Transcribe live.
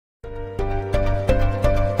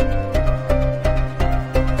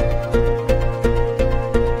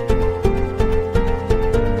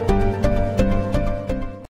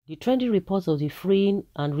trending reports of the freeing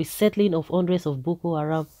and resettling of hundreds of Boko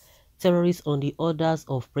Haram terrorists on the orders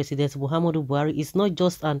of President Muhammadu Buhari is not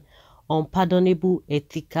just an unpardonable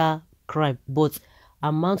ethical crime, but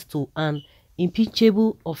amounts to an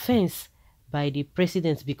impeachable offense by the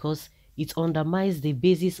president because it undermines the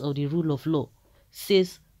basis of the rule of law,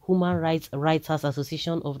 says Human Rights Writers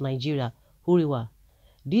Association of Nigeria, HURIWA.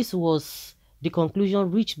 This was the conclusion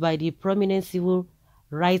reached by the prominent civil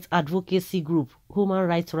rights advocacy group, Human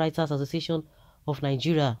Rights Writers Association of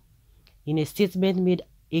Nigeria, in a statement made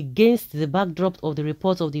against the backdrop of the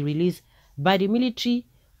reports of the release by the military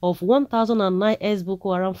of 1,009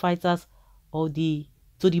 ex-Boko Haram fighters to the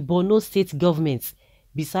Borno state government.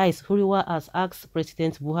 Besides, HURIWA has asked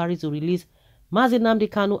President Buhari to release Mazi Nnamdi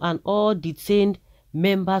Kanu and all detained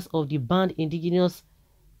members of the banned indigenous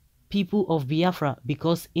people of Biafra,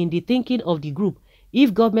 because in the thinking of the group,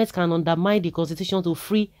 if governments can undermine the constitution to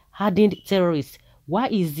free hardened terrorists, why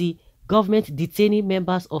is the government detaining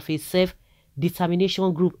members of a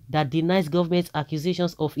self-determination group that denies government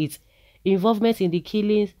accusations of its involvement in the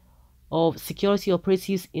killings of security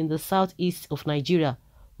operatives in the southeast of Nigeria?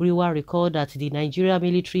 HURIWA recalled that the Nigeria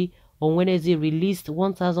military on Wednesday released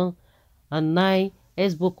 1,009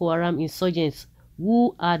 ex-Boko Haram insurgents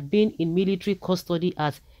who had been in military custody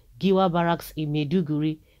at Giwa Barracks in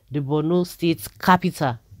Maiduguri, the Borno state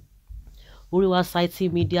capital. HURIWA,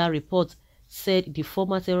 citing media reports, said the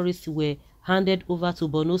former terrorists were handed over to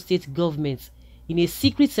Borno state government in a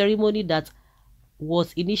secret ceremony that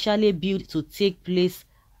was initially billed to take place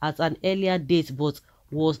at an earlier date but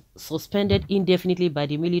was suspended indefinitely by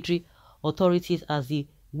the military authorities at the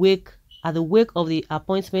wake of the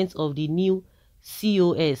appointment of the new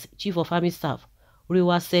COS, Chief of Army Staff.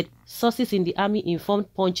 HURIWA said sources in the army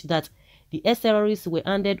informed Punch that the ex-terrorists were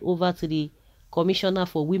handed over to the Commissioner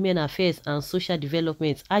for Women Affairs and Social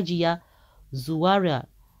Development, Ajiya Zuwaira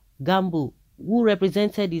Gambo, who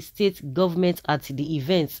represented the state government at the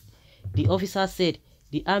event. The officer said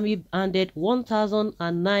the army handed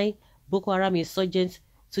 1,009 Boko Haram insurgents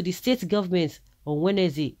to the state government on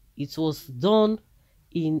Wednesday. It was done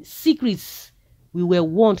in secret. We were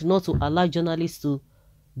warned not to allow journalists to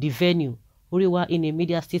the venue. HURIWA, in a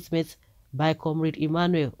media statement by Comrade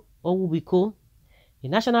Emmanuel Owubiko, the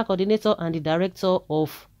national coordinator and the director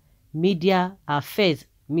of media affairs,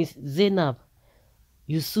 Ms. Zainab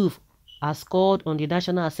Yusuf, has called on the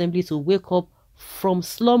National Assembly to wake up from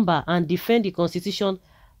slumber and defend the constitution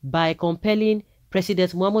by compelling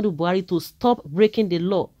President Muhammadu Buhari to stop breaking the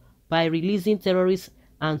law by releasing terrorists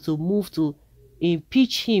and to move to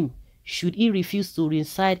impeach him should he refuse to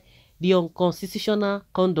reincite the unconstitutional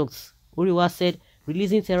conduct. HURIWA said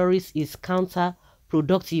releasing terrorists is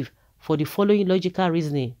counterproductive for the following logical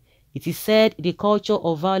reasoning. It is said the culture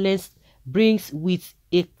of violence brings with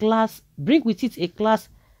it a class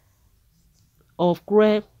of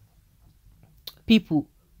cruel people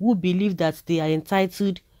who believe that they are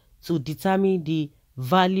entitled to determine the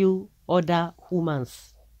value other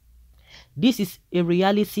humans. This is a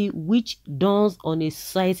reality which dawns on a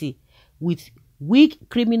society with weak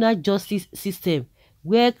criminal justice system,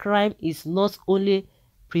 where crime is not only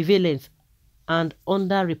prevalent and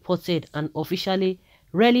underreported and officially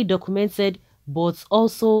rarely documented, but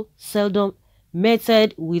also seldom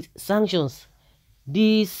meted with sanctions.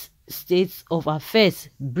 This state of affairs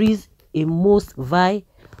breeds a most vile,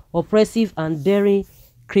 oppressive and daring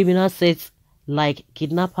criminal sets like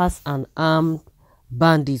kidnappers and armed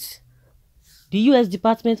bandits. The U.S.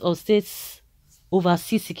 Department of State's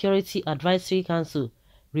Overseas Security Advisory Council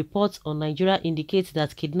reports on Nigeria indicate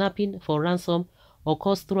that kidnapping for ransom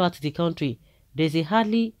occurs throughout the country. There is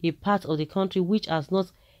hardly a part of the country which has not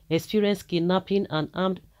experienced kidnapping and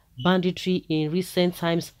armed banditry in recent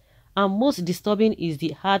times, and most disturbing is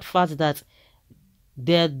the hard fact that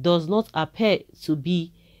there does not appear to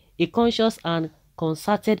be a conscious and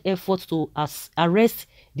concerted effort to arrest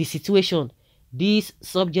the situation. This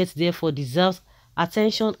subject therefore deserves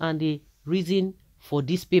attention, and the reason for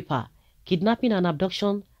this paper. Kidnapping and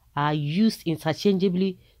abduction are used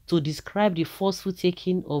interchangeably to describe the forceful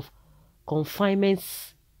taking of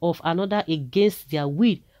confinements of another against their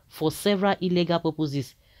will for several illegal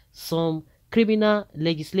purposes. Some criminal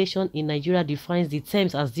legislation in Nigeria defines the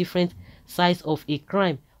terms as different sides of a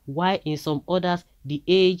crime, while in some others the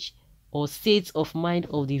age or state of mind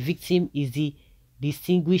of the victim is the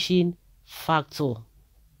distinguishing factor.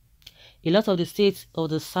 A lot of the states of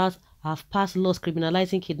the South have passed laws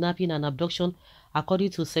criminalizing kidnapping and abduction according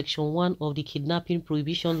to Section 1 of the Kidnapping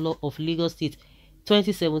Prohibition Law of Lagos State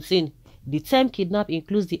 2017. The term kidnap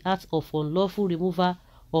includes the act of unlawful removal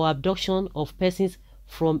or abduction of persons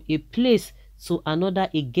from a place to another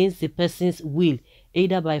against the person's will,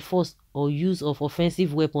 either by force or use of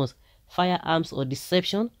offensive weapons, firearms, or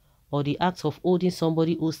deception, or the act of holding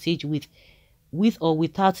somebody hostage with or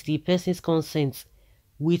without the person's consent,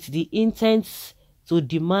 with the intent to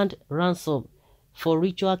demand ransom for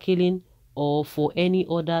ritual killing or for any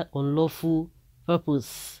other unlawful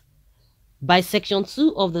purpose. By Section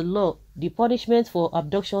 2 of the law, the punishment for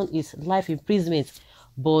abduction is life imprisonment,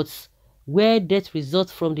 but where death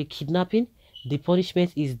results from the kidnapping, the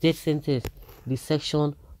punishment is death sentence. The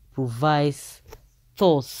section provides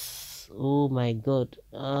thus. Oh my God.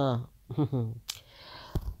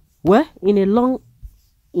 Well, in a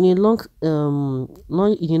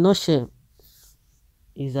nutshell,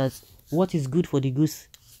 is that what is good for the goose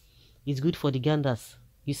is good for the ganders.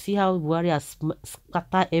 You see how Buhari has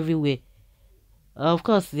scattered everywhere. Of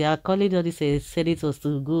course, they are calling all these senators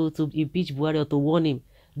to go to impeach Buhari or to warn him.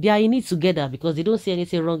 They are in it together because they don't see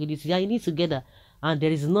anything wrong in it. They are in it together, and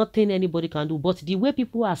there is nothing anybody can do. But the way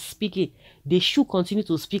people are speaking, they should continue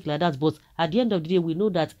to speak like that. But at the end of the day, we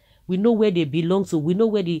know where they belong to. We know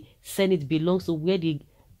where the Senate belongs to, where the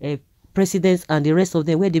presidents and the rest of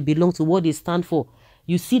them, where they belong to, what they stand for.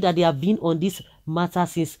 You see that they have been on this matter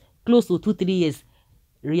since close to 2-3 years,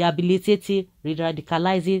 rehabilitating,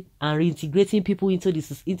 radicalizing, and reintegrating people into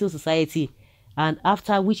society. And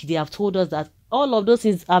after which they have told us that all of those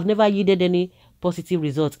things have never yielded any positive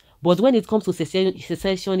results. But when it comes to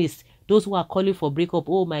secessionists, those who are calling for breakup,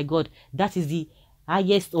 oh my God, that is the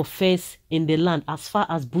highest offense in the land as far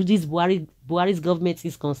as Buhari's government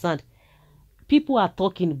is concerned. People are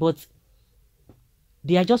talking, but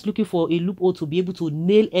they are just looking for a loophole to be able to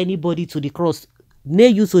nail anybody to the cross,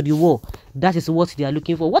 nail you to the wall. That is what they are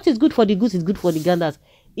looking for. What is good for the goose is good for the ganders.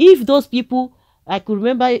 If those people, I could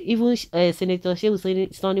remember even Senator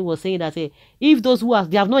Shehu was saying that if those who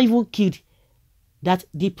they have not even killed, that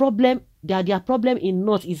the problem, that their problem in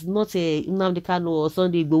North is not Nnamdi Kanu or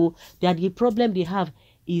Sunday Igboho, that the problem they have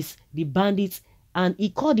is the bandits, and he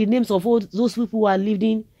called the names of all those people who are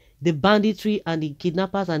living the banditry and the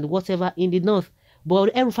kidnappers and whatever in the North.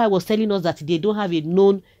 But El-Rufai was telling us that they don't have a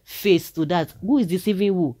known face to that. Who is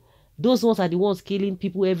deceiving who? Those ones are the ones killing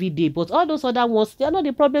people every day. But all those other ones, they are not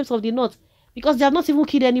the problems of the North, because they have not even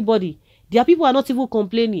killed anybody. Their people are not even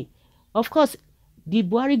complaining. Of course, the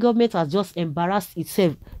Buhari government has just embarrassed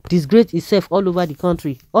itself, disgraced itself all over the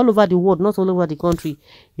country, all over the world, not all over the country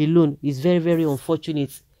alone. It's very, very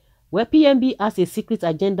unfortunate. Where PMB has a secret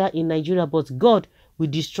agenda in Nigeria, but God will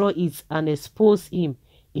destroy it and expose him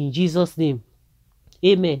in Jesus' name.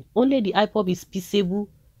 Amen. Only the IPOB is peaceable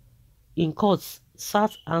in courts,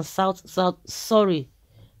 South and South. Sorry.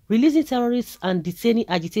 Releasing terrorists and detaining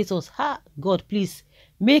agitators. God, please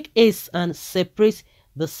make haste and separate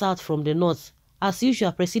the South from the North. As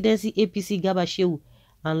usual, Presidency APC Garba Shehu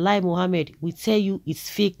and Lai Mohammed will tell you it's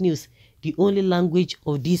fake news, the only language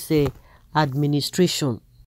of this administration.